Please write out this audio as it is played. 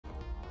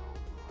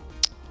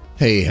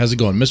Hey, how's it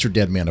going? Mr.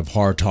 Deadman of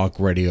Hard Talk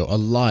Radio, a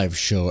live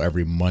show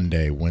every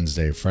Monday,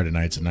 Wednesday, Friday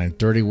nights at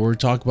 9:30 where we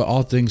talk about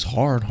all things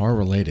horror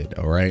related,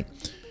 all right?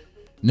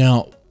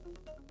 Now,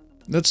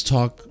 let's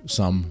talk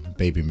some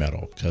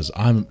Babymetal because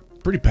I'm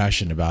pretty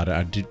passionate about it.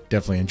 I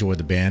definitely enjoy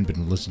the band,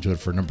 been listening to it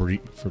for a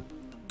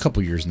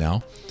couple years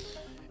now,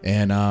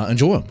 and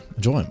enjoy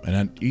them.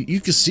 And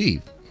you can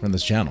see from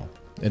this channel,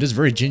 it is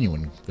very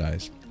genuine,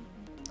 guys.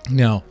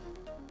 Now,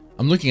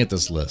 I'm looking at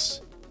this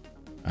list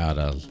out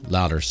of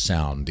Louder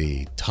Sound,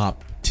 the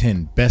top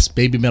 10 best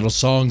Babymetal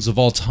songs of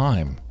all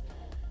time.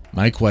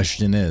 My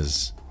question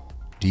is,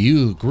 do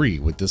you agree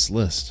with this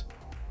list?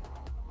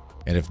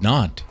 And if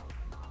not,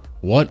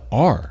 what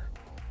are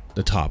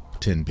the top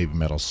 10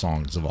 Babymetal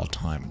songs of all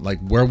time? Like,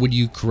 where would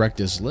you correct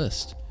this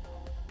list?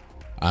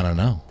 I don't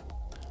know.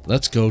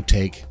 Let's go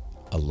take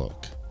a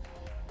look.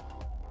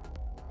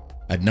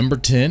 At number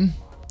 10,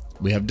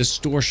 we have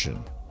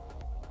Distortion.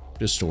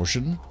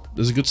 Distortion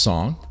is a good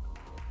song.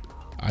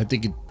 I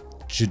think it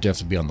should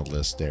definitely be on the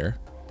list there.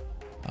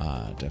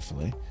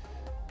 Definitely.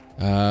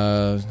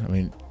 I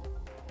mean,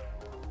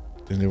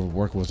 and they were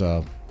working with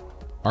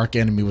Arch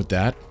Enemy with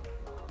that.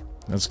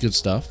 That's good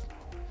stuff.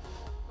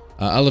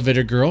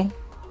 Elevator Girl.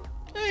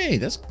 Hey,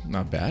 that's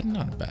not bad.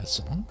 Not a bad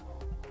song.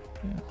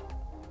 Yeah.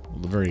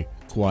 Very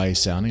quiet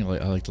sounding.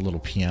 I like the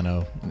little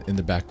piano in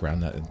the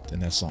background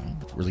in that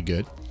song. Really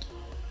good.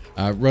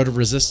 Road of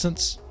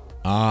Resistance.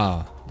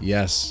 Ah,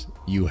 yes.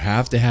 You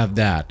have to have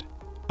that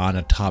on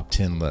a top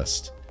 10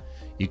 list.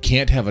 You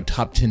can't have a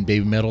top 10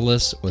 Babymetal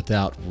list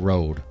without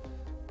Road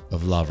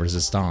of La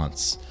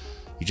Resistance.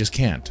 You just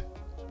can't.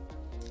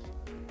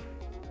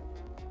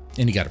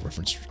 And you got to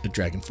reference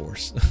Dragon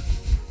Force.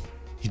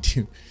 You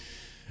do.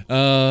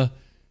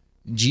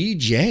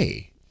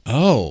 GJ.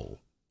 Oh,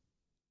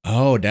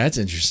 that's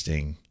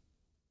interesting.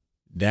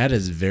 That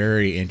is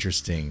very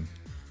interesting.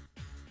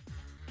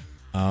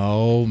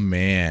 Oh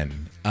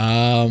man.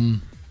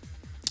 Do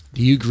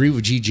you agree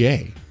with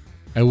GJ?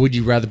 Or would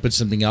you rather put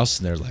something else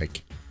in there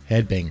like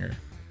Headbanger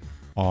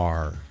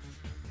or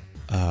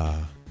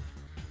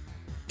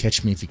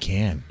Catch Me If You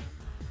Can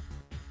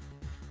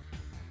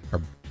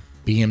or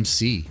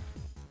BMC?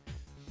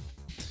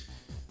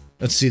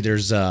 Let's see,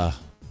 there's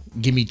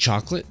Gimme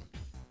Chocolate.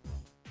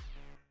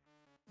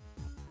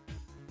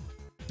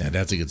 Now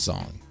that's a good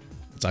song.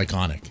 It's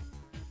iconic.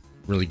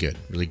 Really good,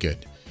 really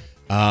good.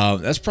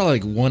 That's probably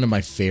like one of my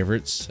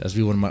favorites. That's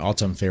be one of my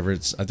all-time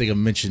favorites. I think I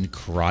mentioned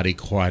Karate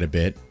quite a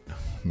bit.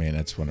 Man,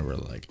 that's one I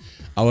really like.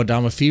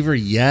 Awadama Fever,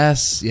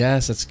 yes,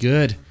 that's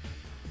good.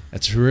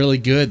 That's really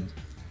good.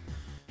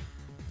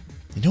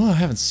 You know what I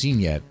haven't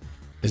seen yet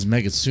is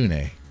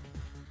Megatsune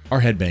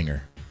or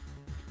Headbanger.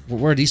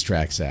 Where are these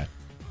tracks at?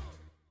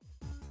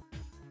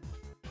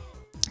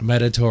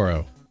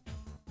 Metatoro.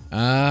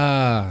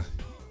 Ah,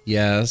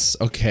 yes,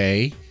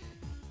 okay.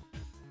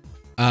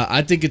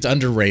 I think it's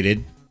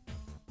underrated.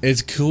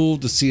 It's cool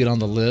to see it on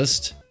the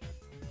list,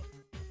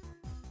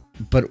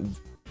 but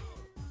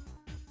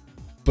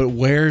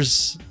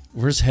where's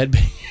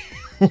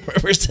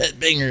Headbanger? Where's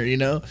Headbanger? You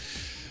know,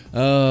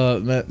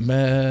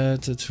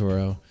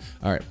 Metatoro.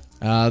 All right,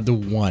 the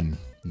one.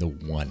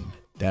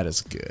 That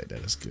is good.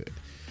 That is good.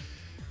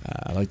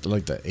 I like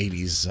the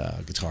 '80s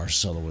guitar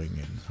soloing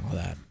and all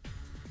that.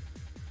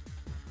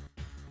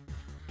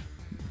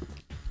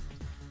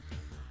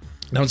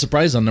 Now I'm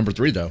surprised on number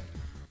 3 though.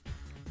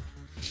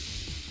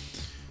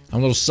 I'm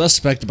a little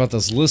suspect about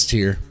this list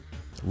here.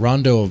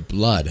 Rondo of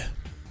Blood.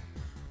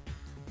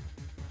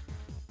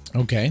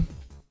 Okay.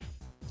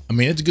 I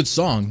mean, it's a good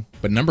song,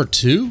 but number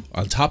 2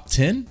 on top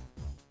 10?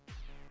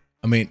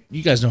 I mean,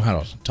 you guys know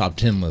how a top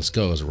 10 list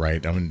goes,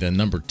 right? I mean, the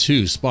number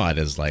 2 spot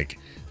is like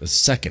the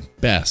second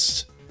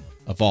best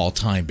of all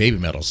time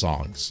Babymetal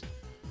songs.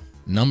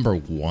 Number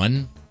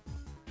 1,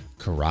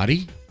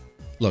 Karate?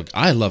 Look,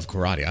 I love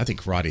Karate. I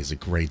think Karate is a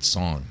great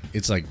song.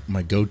 It's like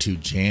my go-to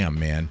jam,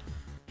 man.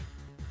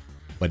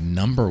 But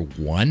number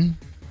 1?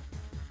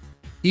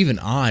 Even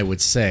I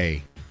would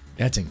say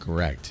that's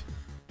incorrect.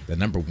 The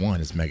number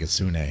 1 is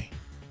Megatsune.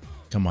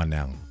 Come on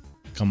now.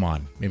 Come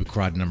on. Maybe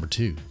Karate number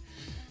 2.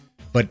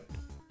 But,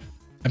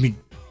 I mean,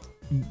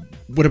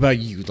 what about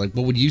you? Like,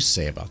 what would you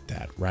say about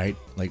that, right?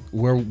 Like,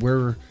 where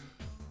would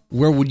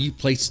you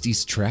place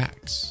these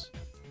tracks?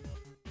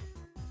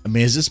 I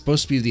mean, is this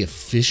supposed to be the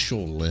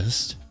official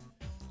list?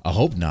 I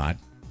hope not.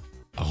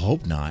 I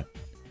hope not.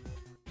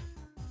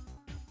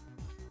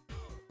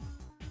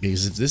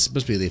 Because if this is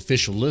supposed to be the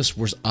official list,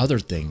 where's other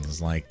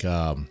things like,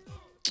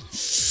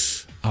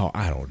 oh,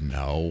 I don't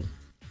know.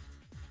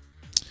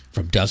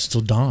 From Dusk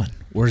Till Dawn.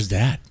 Where's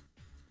that?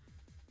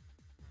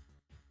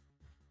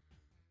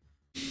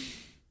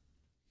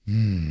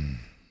 I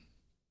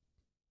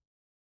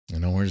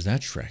know, where's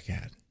that track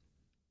at?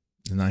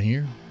 Is it not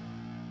here?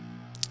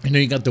 I know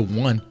you got the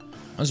one.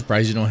 I'm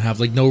surprised you don't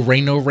have like No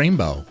Rain, No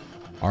Rainbow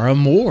or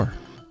Amore.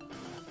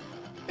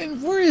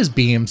 And where is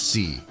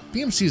BMC?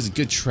 BMC is a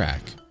good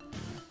track.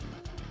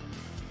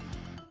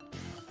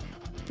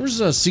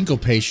 Where's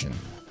Syncopation?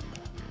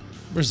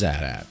 Where's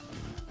that at?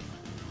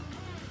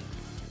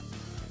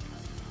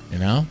 You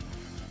know?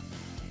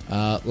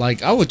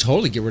 Like, I would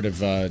totally get rid of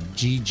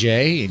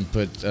GJ and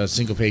put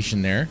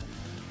Syncopation there.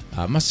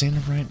 Am I saying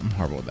it right? I'm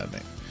horrible with that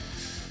name.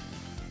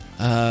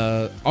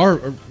 Or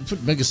put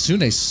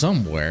Megasune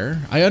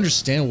somewhere. I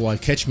understand why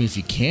Catch Me If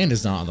You Can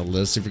is not on the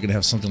list. If you're going to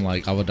have something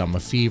like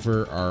Awadama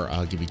Fever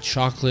or Give Me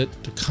Chocolate,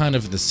 they're kind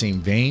of in the same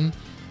vein.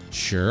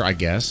 Sure, I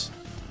guess.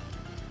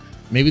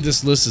 Maybe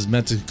this list is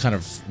meant to kind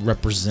of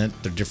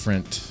represent their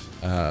different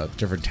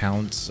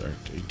talents or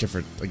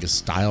different, I guess,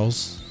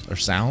 styles or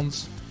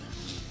sounds.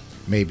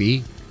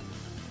 Maybe.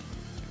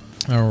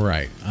 All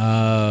right.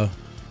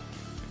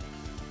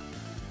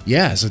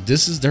 Yeah, so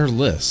this is their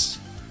list.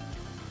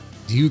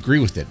 Do you agree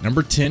with it?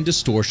 Number 10,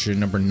 Distortion.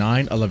 Number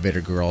 9, Elevator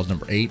Girl.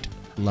 Number 8,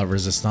 La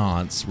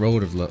Resistance.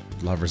 Road of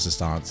La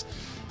Resistance.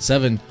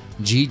 7,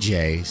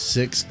 GJ.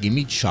 6,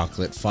 Gimme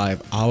Chocolate.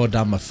 5,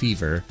 Awadama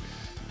Fever.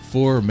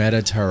 4,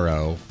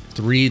 Metataro.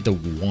 3, The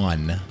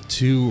One.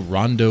 2,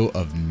 Rondo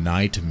of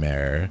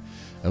Nightmare.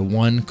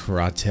 1,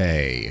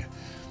 Karate.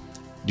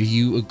 Do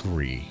you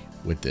agree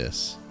with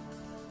this?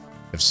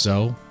 If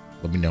so,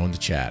 let me know in the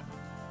chat.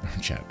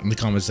 In the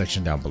comment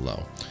section down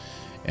below.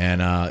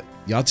 And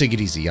y'all take it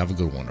easy. You have a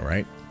good one, all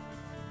right?